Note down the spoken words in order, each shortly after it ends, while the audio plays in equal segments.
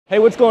Hey,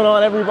 what's going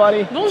on,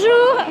 everybody?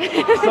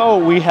 Bonjour! So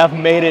we have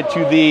made it to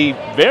the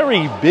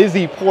very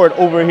busy port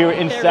over here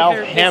in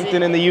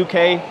Southampton in the UK,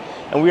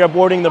 and we are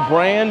boarding the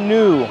brand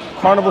new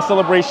Carnival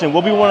Celebration.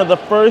 We'll be one of the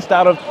first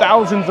out of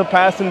thousands of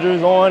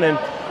passengers on, and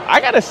I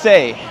gotta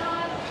say,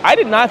 I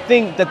did not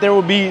think that there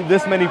would be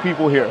this many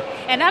people here.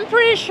 And I'm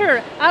pretty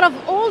sure, out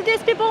of all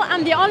these people,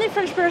 I'm the only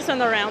French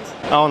person around.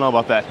 I don't know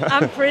about that.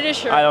 I'm pretty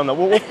sure. I don't know.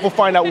 We'll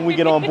find out when we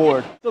get on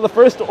board. So the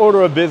first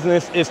order of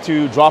business is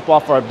to drop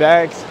off our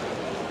bags.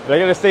 But I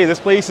gotta say,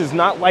 this place is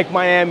not like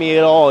Miami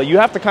at all. You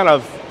have to kind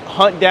of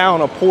hunt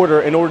down a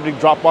porter in order to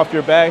drop off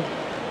your bag.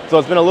 So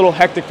it's been a little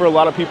hectic for a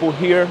lot of people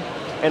here.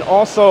 And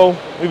also,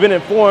 we've been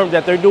informed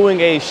that they're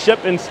doing a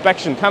ship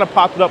inspection. Kind of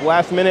popped it up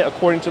last minute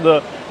according to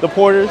the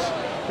porters.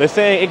 They're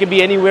saying it could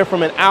be anywhere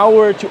from an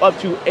hour to up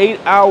to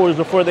 8 hours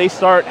before they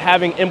start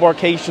having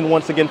embarkation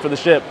once again for the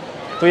ship.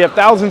 So you have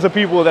thousands of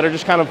people that are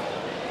just kind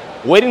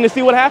of waiting to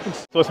see what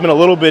happens. So it's been a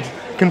little bit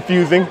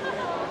confusing.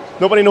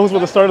 Nobody knows where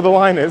the start of the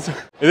line is. Is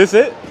this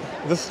it?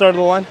 Is this the start of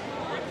the line?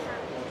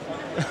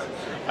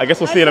 I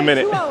guess we'll see in a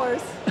minute. 2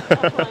 hours.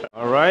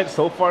 All right,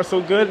 so far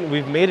so good.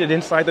 We've made it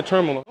inside the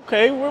terminal.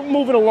 Okay, we're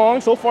moving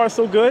along. So far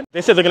so good.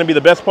 They said they're gonna be the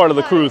best part of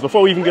the cruise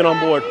before we even get on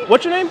board.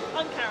 What's your name?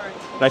 I'm Karen.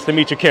 Nice to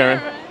meet you, Karen.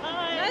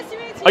 Nice to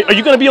meet you. Are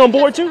you gonna be on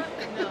board too?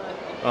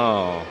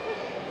 Oh.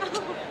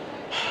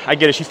 I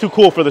get it, she's too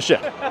cool for the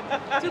ship.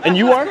 And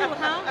you are?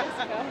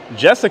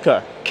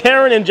 Jessica.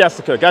 Karen and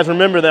Jessica. Guys,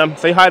 remember them.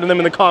 Say hi to them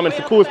in the comments.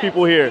 The coolest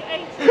people here.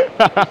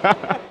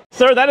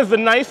 Sir, that is the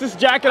nicest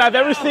jacket I've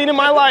ever seen in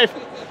my life.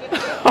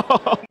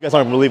 You guys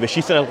aren't believe it. She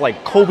said I look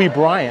like Kobe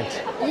Bryant.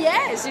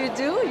 Yes, you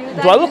do.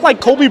 Do I look like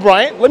Kobe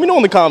Bryant? Let me know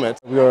in the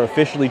comments. We are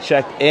officially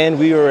checked in.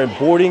 We are in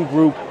boarding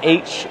group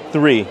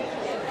H3,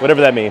 whatever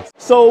that means.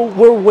 So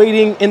we're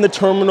waiting in the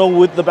terminal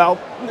with about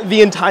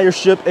the entire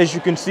ship. As you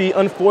can see,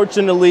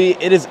 unfortunately,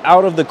 it is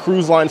out of the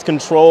cruise line's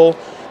control.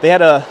 They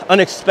had an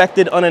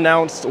unexpected,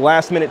 unannounced,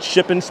 last-minute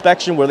ship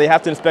inspection where they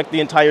have to inspect the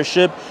entire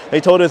ship.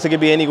 They told us it could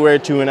be anywhere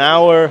to an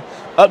hour,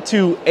 up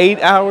to 8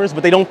 hours,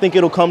 but they don't think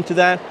it'll come to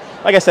that.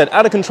 Like I said,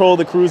 out of control of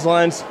the cruise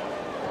lines,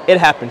 it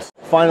happens.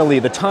 Finally,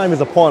 the time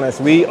is upon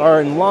us. We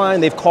are in line.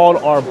 They've called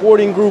our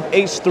boarding group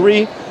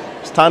H3.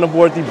 It's time to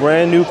board the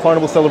brand new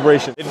Carnival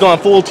Celebration. They've gone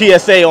full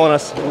TSA on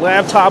us.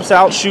 Laptops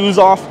out, shoes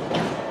off.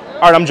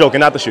 All right, I'm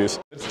joking, not the shoes.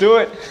 Let's do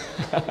it.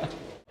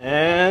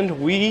 And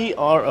we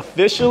are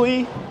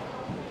officially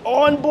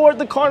on board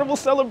the Carnival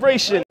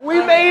Celebration.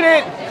 We made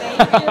it.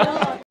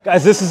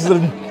 Guys, this is the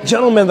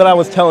gentleman that I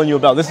was telling you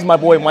about. This is my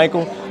boy,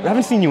 Michael. I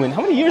haven't seen you in,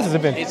 how many years has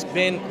it been? It's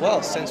been,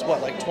 well, since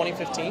what, like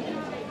 2015?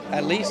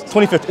 At least.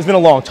 2015, it's been a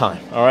long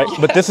time, all right?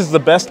 But this is the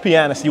best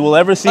pianist you will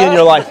ever see in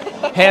your life,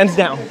 hands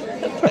down.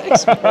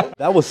 Thanks,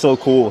 that was so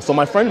cool. So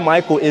my friend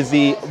Michael is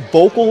the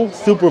vocal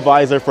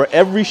supervisor for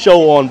every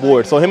show on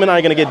board. So him and I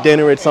are gonna get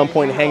dinner at some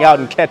point and hang out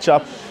and catch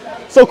up.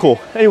 So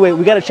cool. Anyway,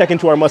 we gotta check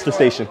into our muster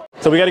station.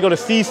 So we gotta go to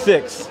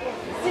C6.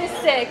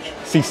 Seasick.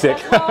 Seasick.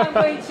 That's how I'm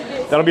going to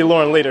do. That'll be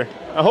Lauren later.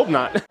 I hope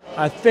not.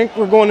 I think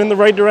we're going in the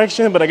right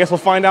direction, but I guess we'll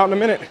find out in a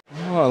minute.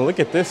 Oh,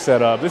 look at this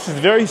setup. This is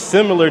very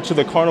similar to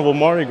the Carnival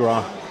Mardi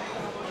Gras.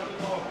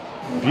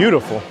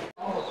 Beautiful.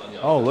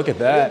 Oh, look at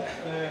that.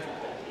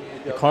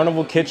 The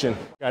Carnival kitchen.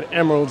 Got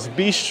Emerald's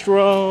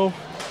Bistro.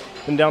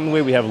 And down the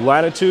way we have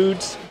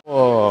Latitudes.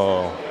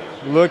 Whoa,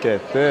 look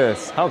at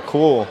this. How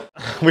cool.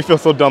 We feel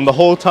so dumb the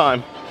whole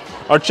time.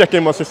 Our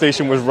check-in muster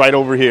station was right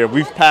over here.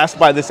 We've passed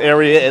by this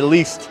area at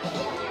least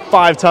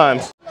 5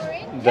 times.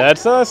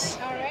 That's us.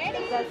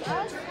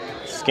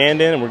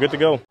 Scanned in and we're good to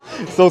go.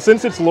 So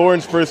since it's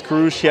Lauren's first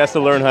cruise, she has to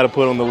learn how to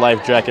put on the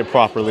life jacket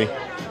properly.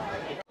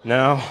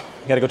 Now,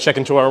 we gotta go check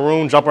into our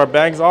room, drop our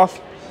bags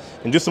off,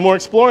 and do some more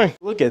exploring.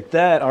 Look at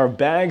that, our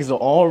bags are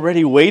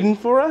already waiting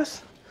for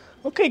us.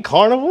 Okay,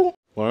 Carnival.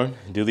 Lauren,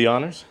 do the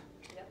honors.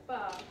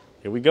 Yep.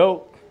 Here we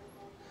go.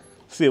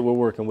 Let's see what we're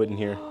working with in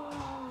here.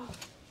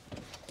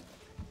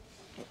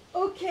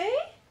 Okay.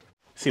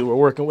 See what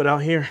we're working with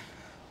out here.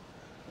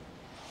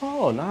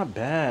 Oh, not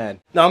bad.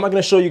 Now, I'm not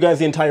gonna show you guys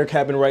the entire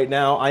cabin right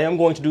now. I am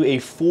going to do a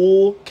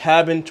full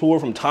cabin tour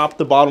from top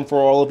to bottom for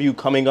all of you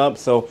coming up,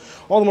 so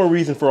all the more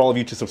reason for all of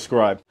you to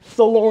subscribe.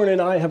 So Lauren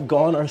and I have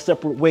gone our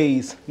separate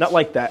ways. Not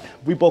like that.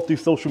 We both do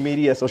social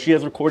media, so she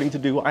has recording to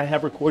do, I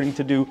have recording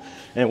to do,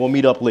 and we'll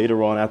meet up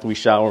later on after we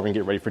shower and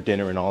get ready for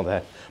dinner and all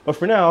that. But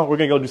for now, we're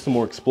gonna go do some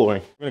more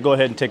exploring. We're gonna go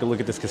ahead and take a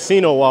look at this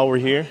casino while we're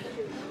here,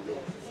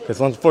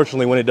 because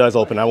unfortunately when it does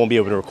open, I won't be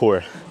able to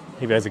record.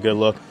 Give you guys a good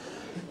look.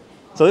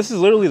 So this is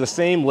literally the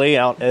same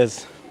layout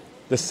as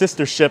the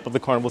sister ship of the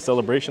Carnival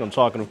Celebration. I'm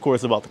talking, of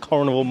course, about the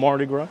Carnival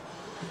Mardi Gras.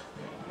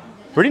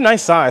 Pretty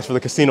nice size for the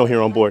casino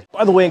here on board.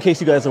 By the way, in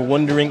case you guys are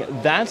wondering,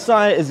 that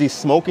side is the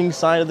smoking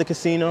side of the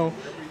casino,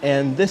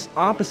 and this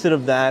opposite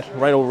of that,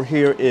 right over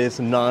here, is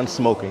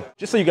non-smoking.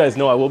 Just so you guys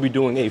know, I will be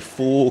doing a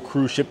full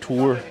cruise ship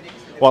tour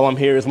while I'm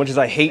here, as much as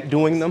I hate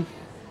doing them.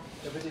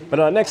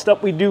 But next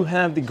up, we do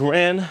have the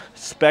Grand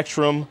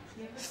Spectrum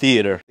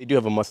Theater. They do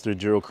have a mustard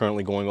drill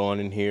currently going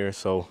on in here,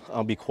 so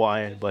I'll be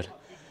quiet, but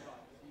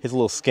here's a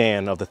little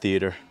scan of the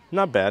theater.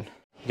 Not bad.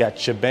 You got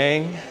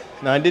Shebang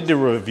Now, I did the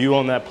review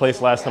on that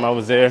place last time I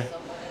was there.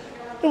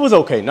 It was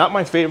okay, not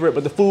my favorite,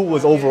 but the food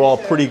was overall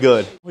pretty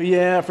good. Well,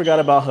 yeah, I forgot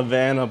about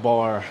Havana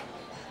Bar.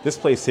 This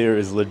place here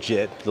is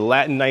legit. The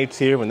Latin nights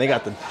here, when they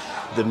got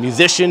the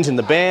musicians and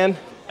the band,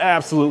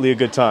 absolutely a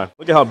good time.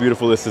 Look at how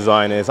beautiful this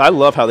design is. I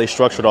love how they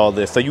structured all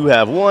this. So you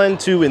have 1,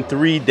 2, and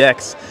 3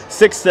 decks,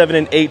 6, 7,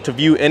 and 8 to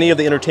view any of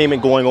the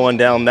entertainment going on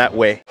down that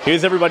way.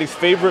 Here's everybody's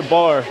favorite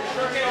bar,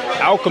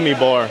 Alchemy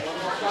Bar,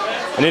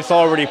 and it's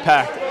already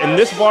packed. And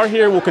this bar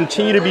here will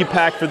continue to be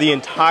packed for the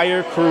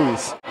entire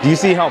cruise. Do you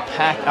see how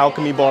packed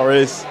Alchemy Bar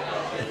is?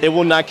 It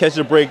will not catch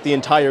a break the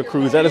entire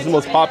cruise. That is the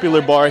most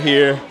popular bar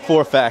here for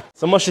a fact.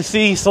 So much to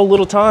see, so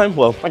little time.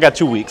 Well, I got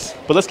 2 weeks,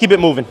 but let's keep it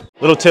moving.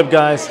 Little tip,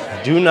 guys,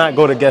 do not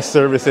go to guest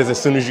services as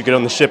soon as you get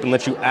on the ship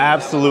unless you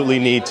absolutely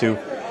need to.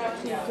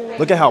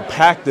 Look at how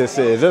packed this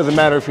is. It doesn't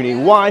matter if you need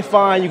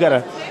Wi-Fi, you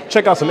gotta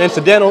check out some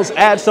incidentals,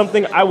 add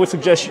something. I would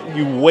suggest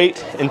you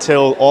wait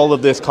until all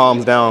of this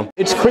calms down.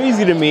 It's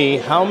crazy to me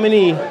how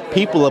many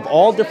people of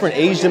all different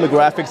age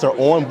demographics are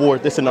on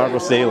board this inaugural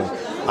sailing.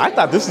 I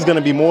thought this was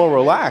gonna be more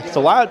relaxed, a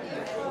lot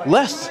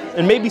less,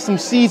 and maybe some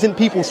seasoned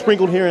people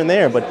sprinkled here and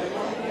there, but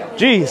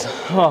geez,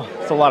 oh,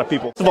 it's a lot of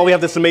people. First of all, we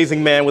have this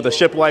amazing man with a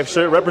Ship Life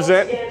shirt,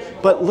 represent,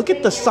 but look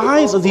at the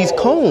size of these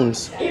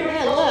cones.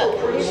 Yeah, look,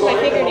 here's my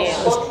fingernail.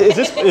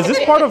 Is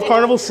this part of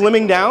Carnival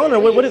slimming down, or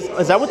what is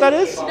that what that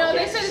is? No,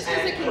 they said it's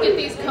because they can get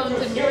these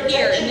cones in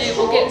here, and they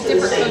will get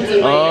different cones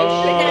in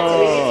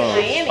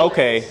Miami.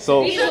 Okay,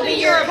 so These are the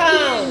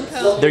European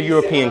cones. they're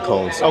European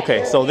cones.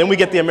 Okay, so then we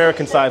get the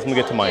American size when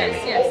we get to Miami.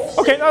 Yes.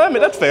 Okay, no,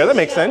 that's fair. That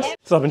makes sense.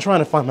 So I've been trying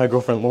to find my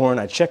girlfriend Lauren.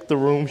 I checked the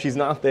room. She's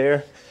not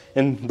there.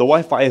 And the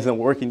Wi-Fi isn't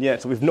working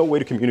yet, so we have no way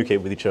to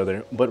communicate with each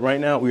other. But right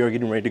now, we are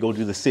getting ready to go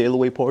do the sail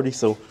away party,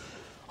 so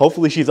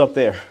hopefully she's up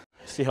there.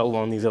 See how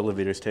long these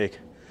elevators take.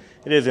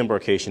 It is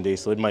embarkation day,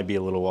 so it might be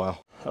a little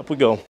while. Up we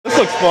go. This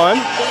looks fun.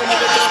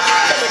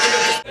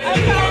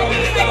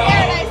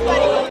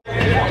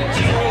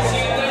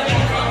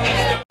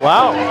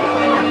 Wow.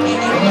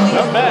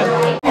 Not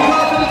bad.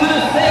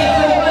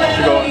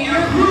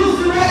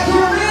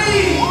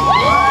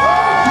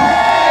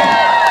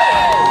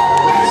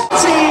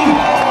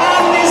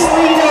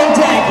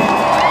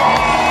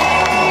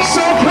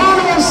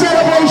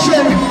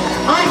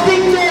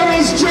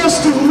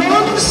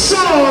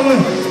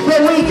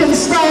 That we can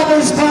start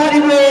this party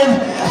with.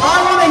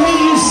 I want to hear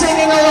you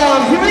singing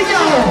along. Here we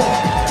go.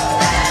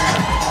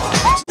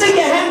 Stick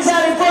your hands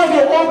out in front of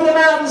you, walk them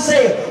out and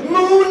say,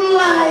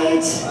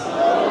 Moonlight.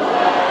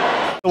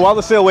 While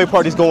the sailaway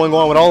party's going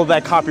on with all of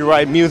that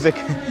copyright music,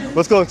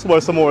 let's go explore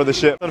some more of the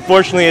ship.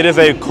 Unfortunately, it is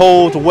a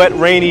cold, wet,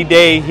 rainy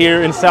day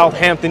here in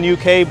Southampton,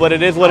 UK, but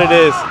it is what it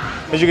is.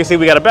 As you can see,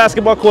 we got a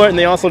basketball court, and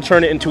they also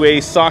turn it into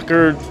a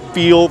soccer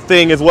field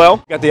thing as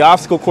well. Got the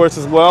obstacle course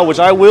as well, which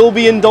I will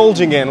be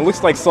indulging in. It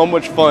looks like so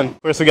much fun.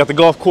 Of course, we got the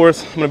golf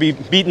course. I'm gonna be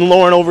beating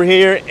Lauren over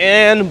here,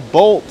 and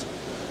Bolt.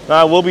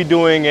 I will be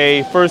doing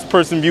a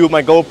first-person view with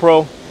my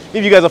GoPro.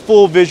 Give you guys a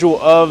full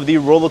visual of the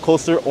roller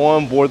coaster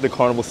on board the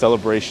Carnival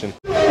Celebration.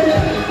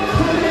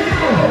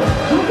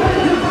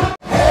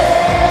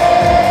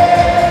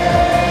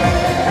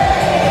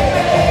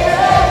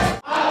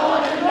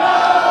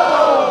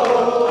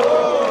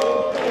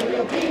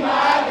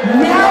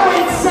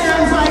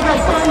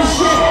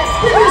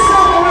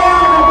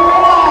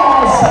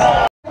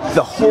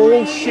 The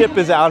whole ship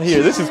is out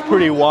here. This is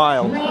pretty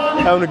wild.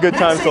 Having a good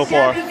time so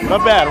far.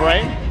 Not bad,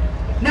 right?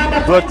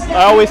 But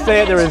I always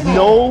say it, there is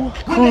no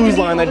cruise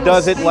line that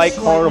does it like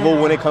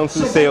Carnival when it comes to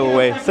the sail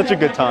away. Such a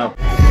good time.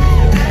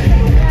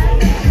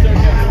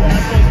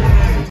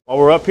 While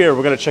we're up here,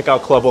 we're gonna check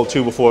out Club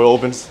O2 before it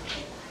opens.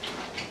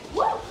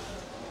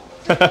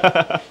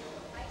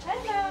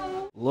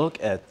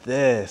 Look at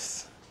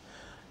this.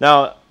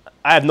 Now,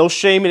 I have no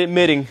shame in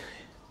admitting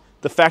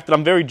the fact that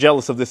I'm very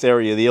jealous of this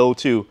area, the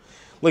O2.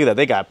 Look at that,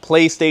 they got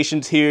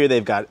PlayStations here,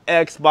 they've got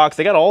Xbox,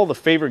 they got all the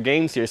favorite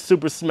games here,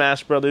 Super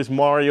Smash Brothers,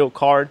 Mario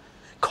Kart,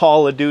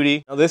 Call of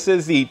Duty. Now this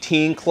is the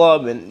teen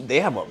club, and they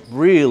have a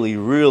really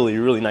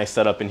nice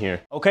setup in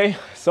here. Okay,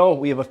 so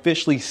we have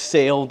officially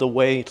sailed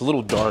away. It's a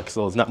little dark,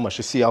 so there's not much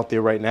to see out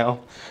there right now,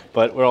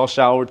 but we're all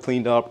showered,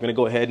 cleaned up. We're gonna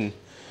go ahead and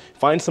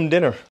find some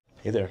dinner.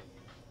 Hey there,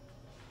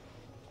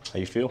 how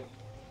you feel?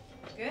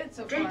 Good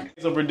so far.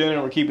 So for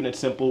dinner, we're keeping it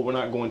simple. We're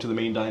not going to the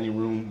main dining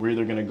room. We're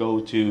either gonna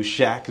go to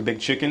Shack's Big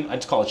Chicken. I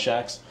just call it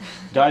Shack's.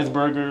 Guy's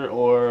Burger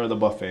or the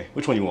buffet.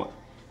 Which one you want?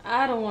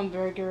 I don't want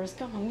burgers.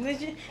 Come on.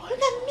 Look at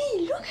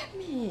me. Look at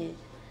me.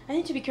 I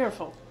need to be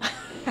careful.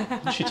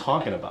 What's she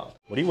talking about?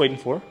 What are you waiting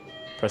for?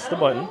 Press the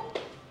button.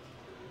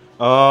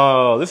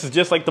 Oh, this is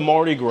just like the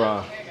Mardi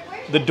Gras.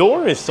 The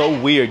door is so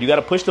weird. You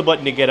gotta push the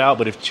button to get out,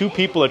 but if two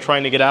people are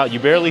trying to get out, you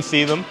barely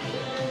see them.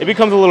 It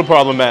becomes a little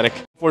problematic.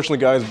 Unfortunately,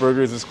 Guy's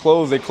Burgers is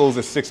closed. They close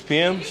at 6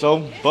 p.m.,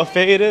 so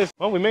buffet it is.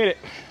 Well, we made it.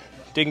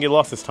 Didn't get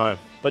lost this time.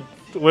 But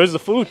where's the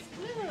food?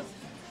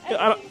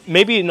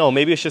 Maybe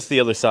it's just the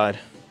other side.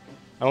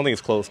 I don't think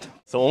it's closed.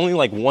 So only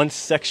like one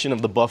section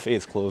of the buffet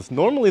is closed.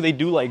 Normally they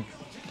do like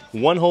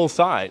one whole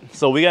side.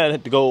 So we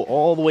got to go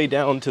all the way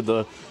down to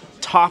the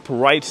top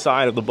right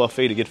side of the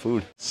buffet to get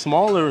food.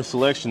 Smaller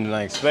selection than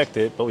I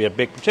expected, but we have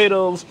baked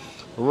potatoes,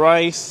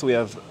 rice, we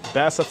have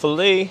bassa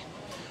filet,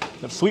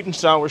 we have sweet and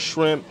sour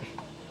shrimp,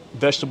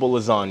 vegetable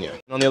lasagna.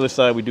 And on the other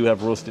side, we do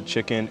have roasted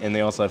chicken, and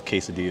they also have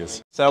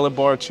quesadillas. Salad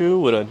bar too,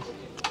 with a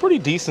pretty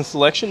decent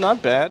selection,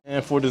 not bad.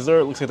 And for dessert,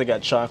 it looks like they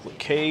got chocolate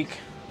cake,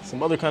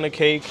 some other kind of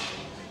cake,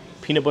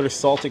 peanut butter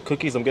salted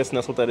cookies. I'm guessing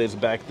that's what that is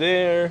back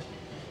there.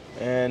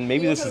 And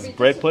maybe this is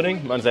bread pudding.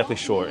 I'm not exactly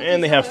sure.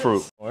 And they have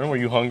fruit. Lauren, were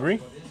you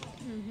hungry?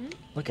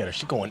 Look at her.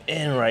 She's going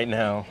in right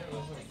now.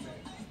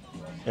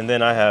 And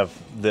then I have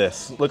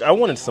this. Look, I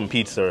wanted some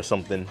pizza or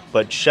something,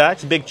 but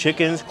Shaq's Big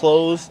Chicken's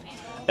closed,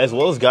 as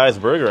well as Guy's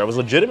Burger. I was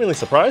legitimately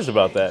surprised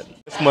about that.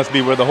 This must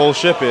be where the whole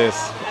ship is,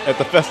 at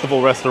the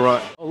festival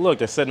restaurant. Oh, look,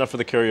 they're setting up for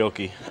the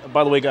karaoke.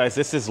 By the way, guys,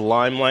 this is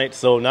Limelight,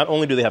 so not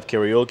only do they have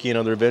karaoke and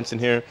other events in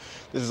here,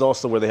 this is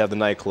also where they have the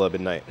nightclub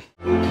at night.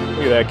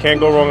 Look at that. Can't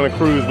go wrong on a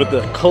cruise with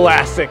the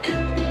classic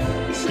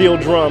steel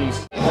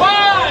drums.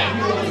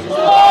 5, 4,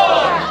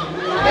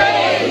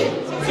 3,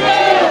 2,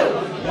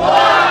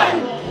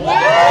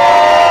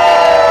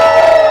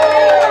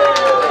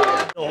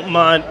 1. Don't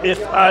mind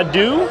if I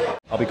do.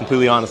 I'll be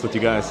completely honest with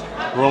you guys.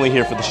 We're only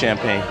here for the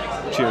champagne.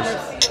 Cheers.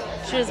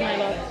 Cheers, my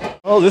love.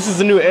 Oh, this is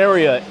the new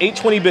area,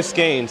 820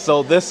 Biscayne.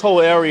 So this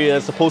whole area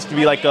is supposed to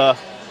be like a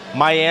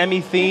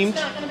Miami themed.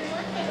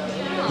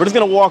 We're just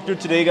gonna walk through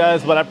today,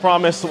 guys, but I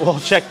promise we'll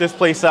check this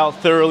place out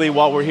thoroughly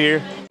while we're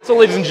here. So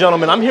ladies and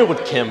gentlemen, I'm here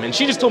with Kim, and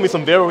she just told me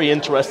some very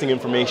interesting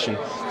information.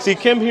 See,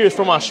 Kim here is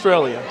from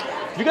Australia.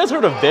 Have you guys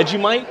heard of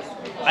Vegemite?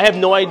 I have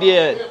no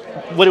idea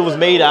what it was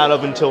made out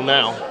of until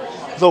now.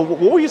 So what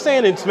were you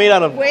saying it's made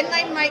out of? When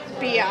they make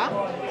beer,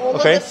 all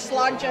of the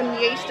sludge and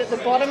yeast at the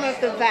bottom of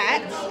the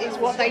vats is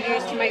what they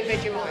use to make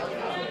Vegemite.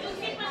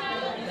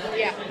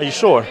 Yeah. Are you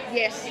sure?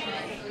 Yes.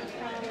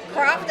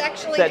 Kraft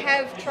actually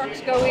have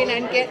trucks go in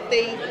and get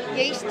the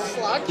yeast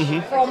sludge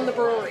from the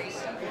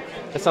breweries.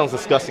 That sounds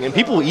disgusting. And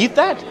people eat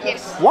that?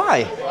 Yes.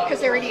 Why? Because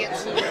they're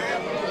idiots.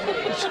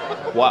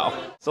 Wow.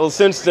 So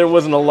since there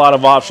wasn't a lot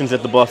of options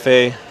at the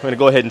buffet, I'm going to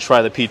go ahead and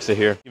try the pizza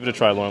here. Give it a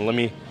try, Lauren. Let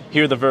me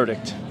hear the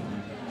verdict.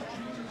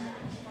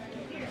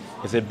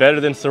 Is it better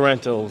than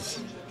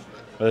Sorrento's?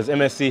 Or does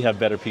MSC have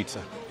better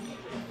pizza?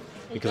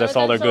 Because that's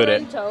all they're good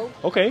at.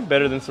 Okay,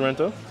 better than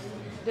Sorrento.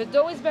 The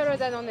dough is better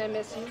than on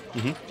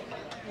MSC.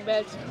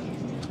 But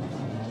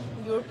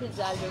your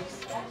pizza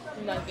looks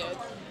not good.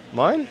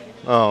 Mine?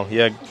 Oh,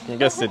 yeah, I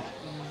guess it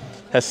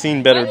has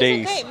seen better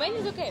days. Okay. Mine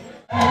is okay.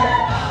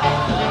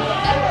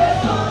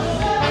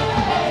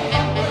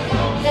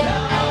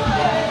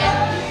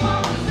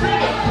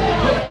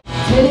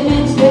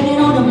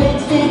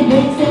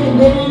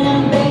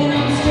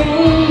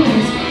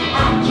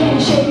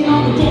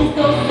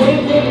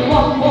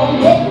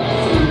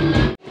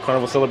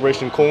 Carnival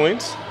celebration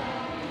coins.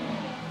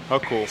 How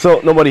cool.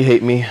 So, nobody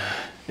hate me.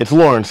 It's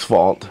Lauren's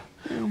fault.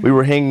 We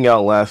were hanging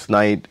out last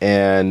night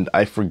and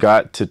I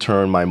forgot to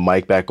turn my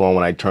mic back on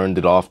when I turned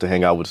it off to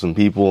hang out with some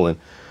people, and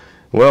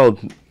well,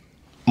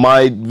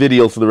 my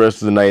videos for the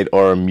rest of the night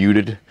are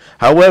muted.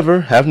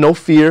 However, have no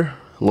fear.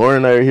 Lauren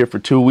and I are here for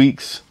 2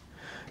 weeks.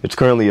 It's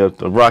currently a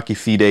rocky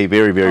sea day,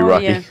 very, very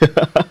rocky. Yeah.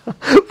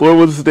 Lauren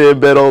wants to stay in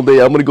bed all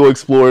day. I'm going to go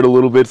explore it a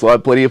little bit, so I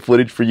have plenty of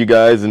footage for you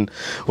guys, and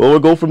well, we'll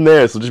go from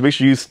there. So just make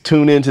sure you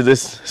tune into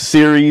this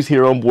series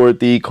here on board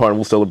the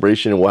Carnival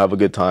Celebration, and we'll have a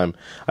good time.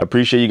 I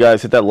appreciate you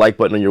guys. Hit that like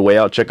button on your way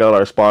out. Check out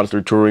our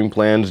sponsored touring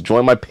plans.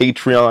 Join my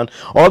Patreon.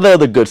 All the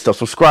other good stuff.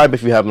 Subscribe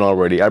if you haven't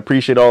already. I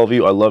appreciate all of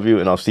you. I love you,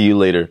 and I'll see you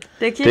later.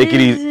 Take it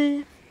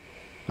easy.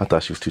 I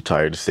thought she was too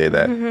tired to say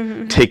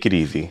that. Take it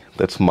easy.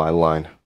 That's my line.